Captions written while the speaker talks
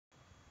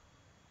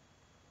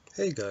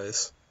Hey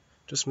guys,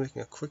 just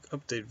making a quick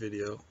update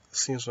video. It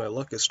seems my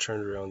luck has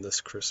turned around this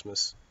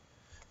Christmas.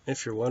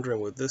 If you're wondering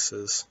what this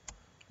is,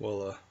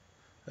 well,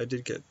 I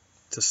did get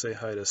to say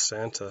hi to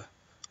Santa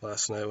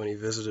last night when he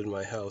visited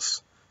my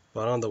house,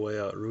 but on the way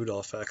out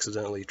Rudolph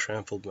accidentally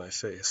trampled my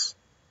face.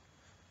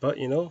 But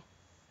you know,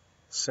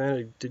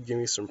 Santa did give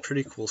me some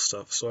pretty cool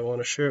stuff, so I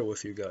want to share it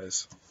with you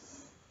guys.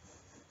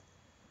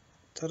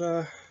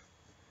 Ta-da!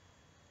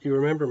 You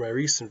remember my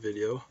recent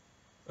video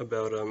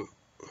about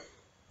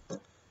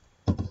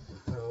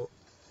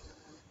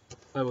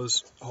I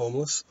was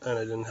homeless and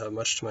I didn't have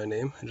much to my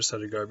name. I just had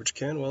a garbage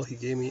can. Well, he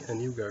gave me a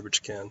new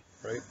garbage can,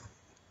 right?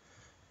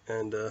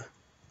 And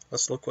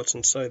let's look what's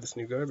inside this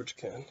new garbage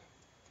can.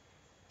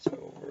 So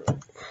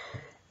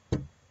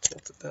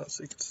tilt it down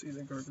so you can see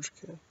the garbage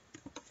can.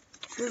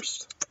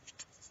 First,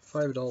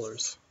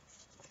 $5.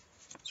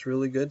 It's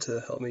really good to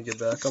help me get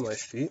back on my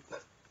feet.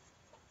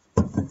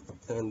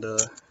 And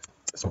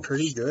it's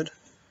pretty good.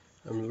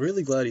 I'm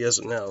really glad he has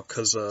it now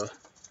because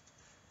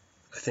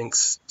I think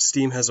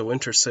Steam has a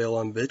winter sale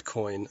on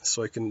Bitcoin,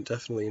 so I can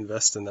definitely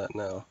invest in that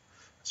now.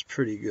 It's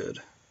pretty good.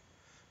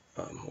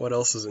 What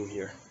else is in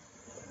here?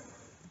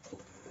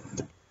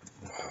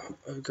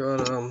 I've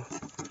got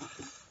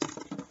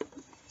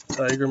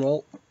Tiger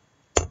Malt.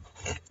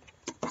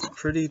 It's a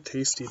pretty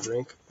tasty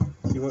drink.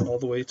 He went all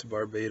the way to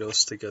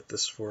Barbados to get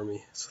this for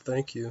me, so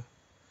thank you.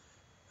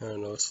 I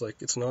don't know,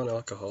 it's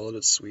non-alcoholic,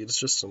 it's sweet, it's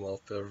just a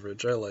malt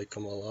beverage. I like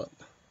them a lot.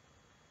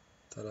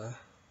 Ta-da.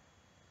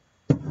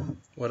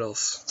 What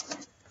else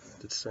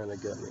did Santa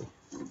get me?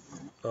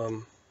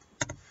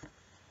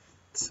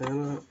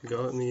 Santa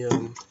got me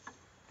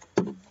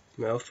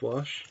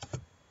mouthwash.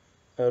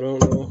 I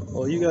don't know.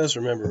 Well, you guys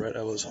remember, right?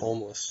 I was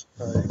homeless.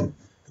 I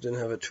didn't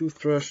have a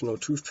toothbrush, no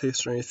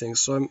toothpaste or anything,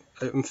 so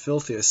I'm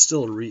filthy. I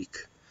still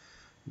reek.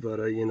 But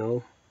you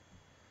know,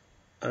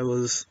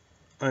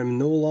 I'm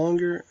no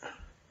longer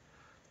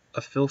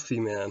a filthy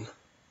man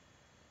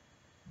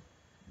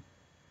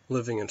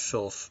living in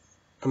filth.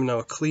 I'm now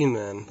a clean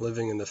man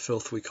living in the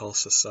filth we call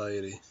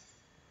society.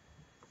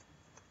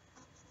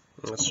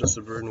 And that's just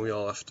a burden we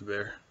all have to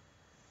bear.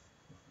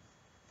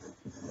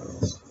 What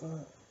else?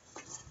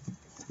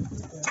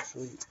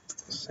 Actually,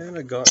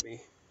 Santa got me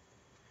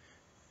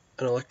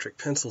an electric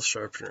pencil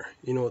sharpener.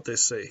 You know what they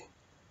say.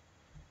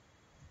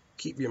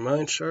 Keep your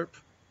mind sharp,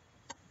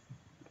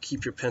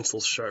 keep your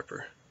pencils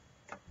sharper.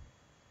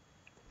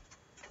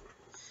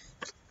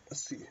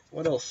 Let's see,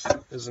 what else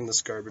is in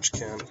this garbage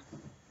can?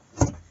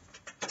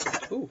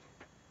 Ooh.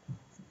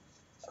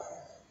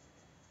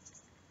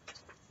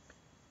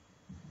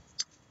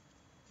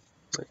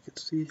 I can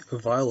see a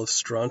vial of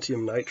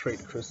strontium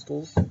nitrate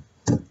crystals.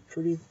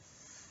 Pretty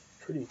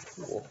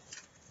cool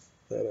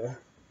that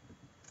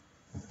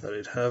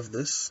I'd have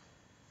this.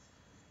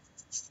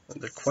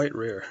 And they're quite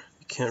rare.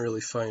 You can't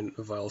really find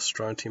a vial of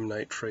strontium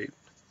nitrate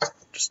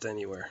just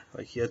anywhere.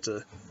 Like, you had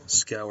to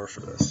scour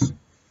for this.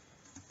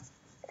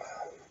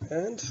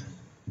 And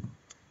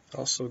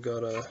also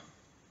got a,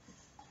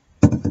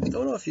 I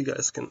don't know if you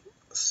guys can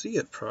see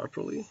it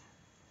properly.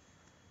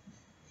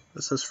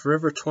 This says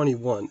Forever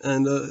 21,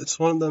 and it's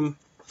one of them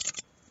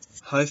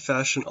high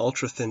fashion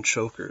ultra thin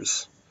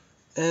chokers.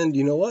 And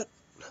you know what?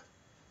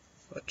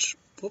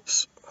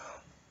 Whoops.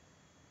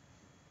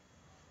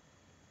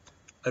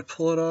 I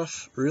pull it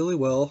off really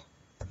well.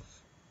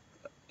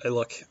 I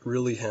look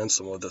really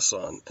handsome with this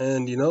on.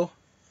 And you know,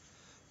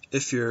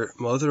 if your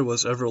mother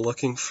was ever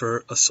looking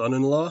for a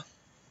son-in-law,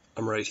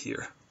 I'm right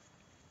here.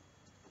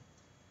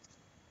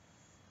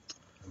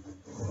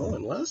 Oh,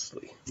 and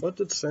lastly, what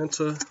did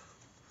Santa...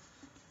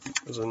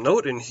 There's a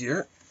note in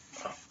here.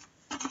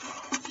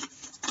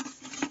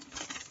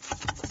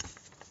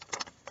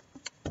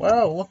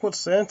 Wow, look what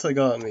Santa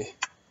got me.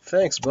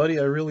 Thanks, buddy,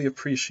 I really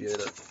appreciate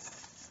it.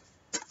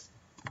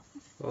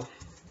 Well,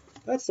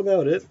 that's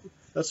about it.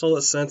 That's all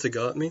that Santa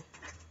got me.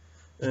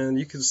 And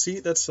you can see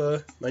that's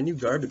my new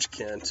garbage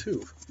can,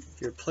 too.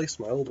 He replaced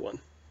my old one.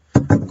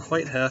 I'm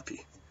quite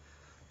happy.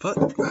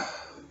 But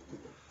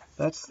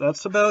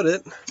that's about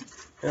it.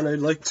 And I'd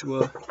like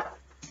to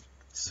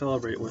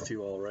celebrate with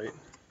you all, right?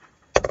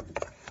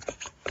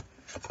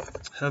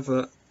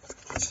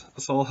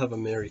 Let's all have a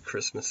Merry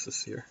Christmas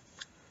this year.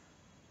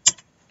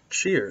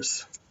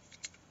 Cheers.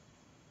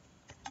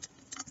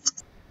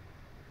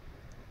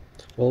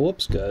 Well,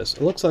 whoops, guys.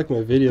 It looks like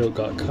my video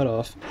got cut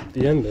off at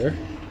the end there,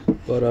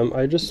 but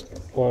I just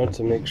wanted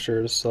to make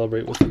sure to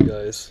celebrate with you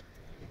guys.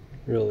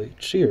 Really,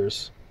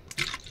 cheers.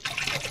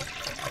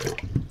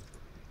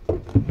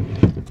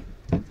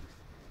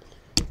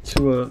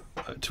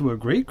 To a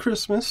great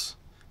Christmas,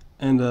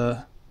 and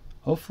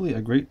hopefully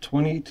a great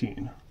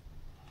 2018.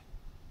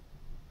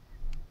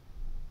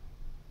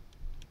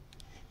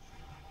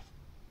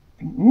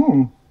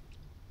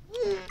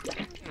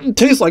 It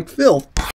tastes like filth.